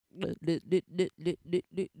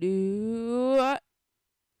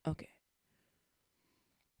Okay.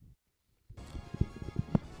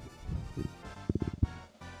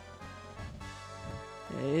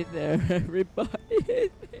 Hey there, everybody.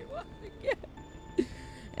 It's me once again.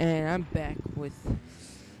 And I'm back with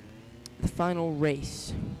the final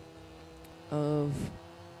race of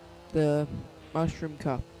the Mushroom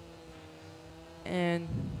Cup. And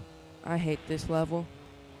I hate this level,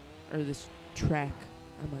 or this track,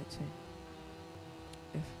 I might say.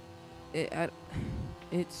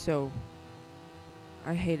 It's so.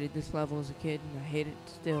 I hated this level as a kid, and I hate it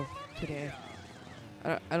still today.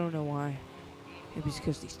 I don't know why. Maybe it's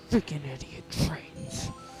because these freaking idiot trains.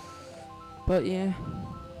 But yeah,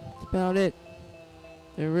 that's about it.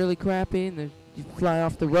 They're really crappy, and you fly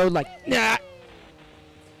off the road like nah.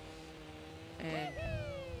 And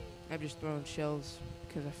I'm just throwing shells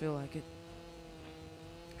because I feel like it.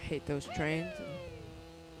 I hate those trains, and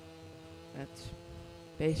that's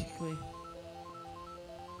basically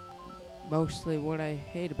mostly what I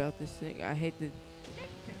hate about this thing. I hate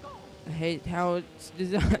how it's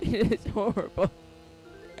designed. It's horrible.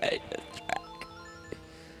 I hate this track.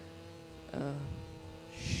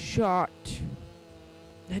 Shot.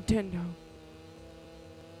 Nintendo.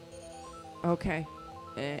 Okay.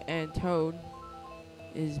 And Toad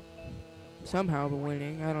is somehow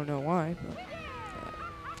winning. I don't know why, but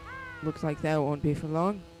looks like that won't be for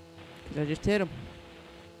long. Because I just hit him.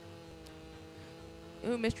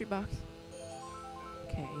 Ooh, mystery box.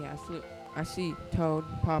 Okay, yeah, I see Toad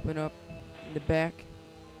popping up in the back.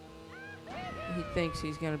 He thinks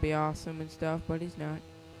he's gonna be awesome and stuff, but he's not.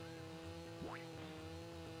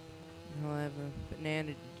 He'll have a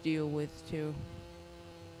banana to deal with too,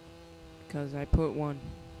 because I put one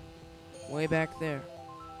way back there.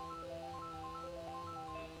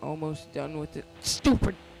 Almost done with the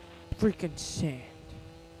stupid freaking sand.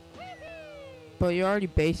 But you're already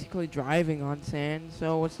basically driving on sand,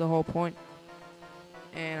 so what's the whole point?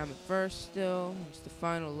 And I'm at first still. It's the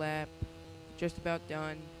final lap. Just about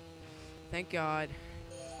done. Thank God.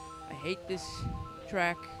 I hate this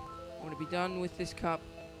track. I want to be done with this cup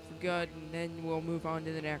for good, and then we'll move on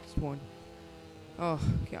to the next one. Oh,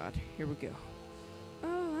 God. Here we go.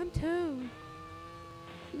 Oh, I'm Toad.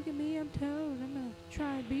 Look at me, I'm Toad. I'm going to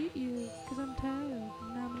try and beat you, because I'm Toad,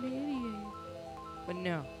 and I'm an idiot. But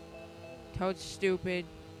no. Toad's stupid,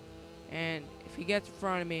 and if he gets in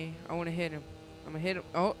front of me, I want to hit him. I'm gonna hit him.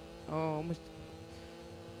 Oh, almost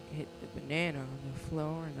hit the banana on the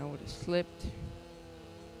floor, and I would have slipped.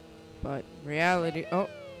 But in reality, oh,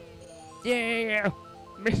 yeah,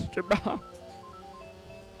 Mr. Box.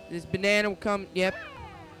 This banana will come. Yep,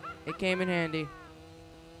 it came in handy.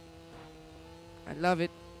 I love it.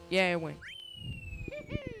 Yeah, it went.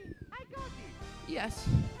 I got you. Yes,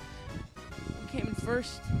 I came in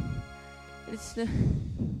first. It's the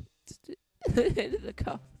end of the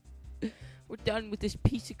cup. We're done with this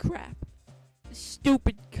piece of crap. This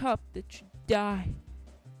stupid cup that should die.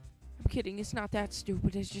 I'm kidding, it's not that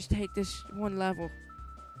stupid. I just hate this one level.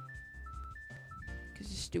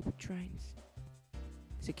 Because of stupid trains.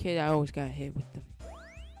 As a kid, I always got hit with them.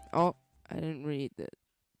 Oh, I didn't read the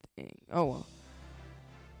thing. Oh well.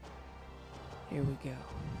 Here we go.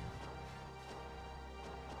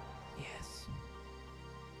 Yes.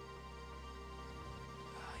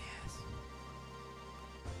 Oh, yes.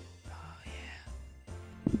 Oh, yeah.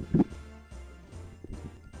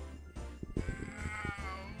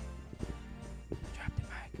 Drop the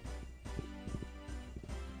mic.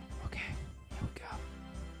 Okay, here we go.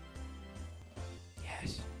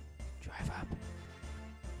 Yes, drive up.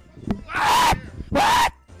 Ah!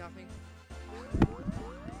 What? Nothing.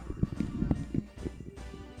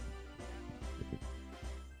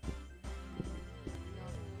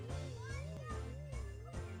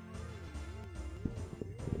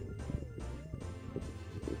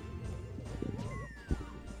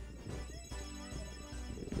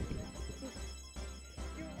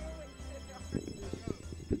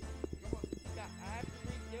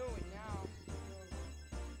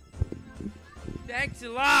 Thanks a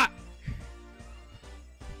lot.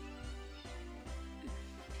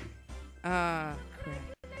 Crap.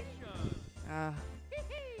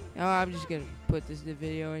 Oh, I'm just gonna put this in the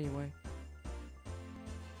video anyway.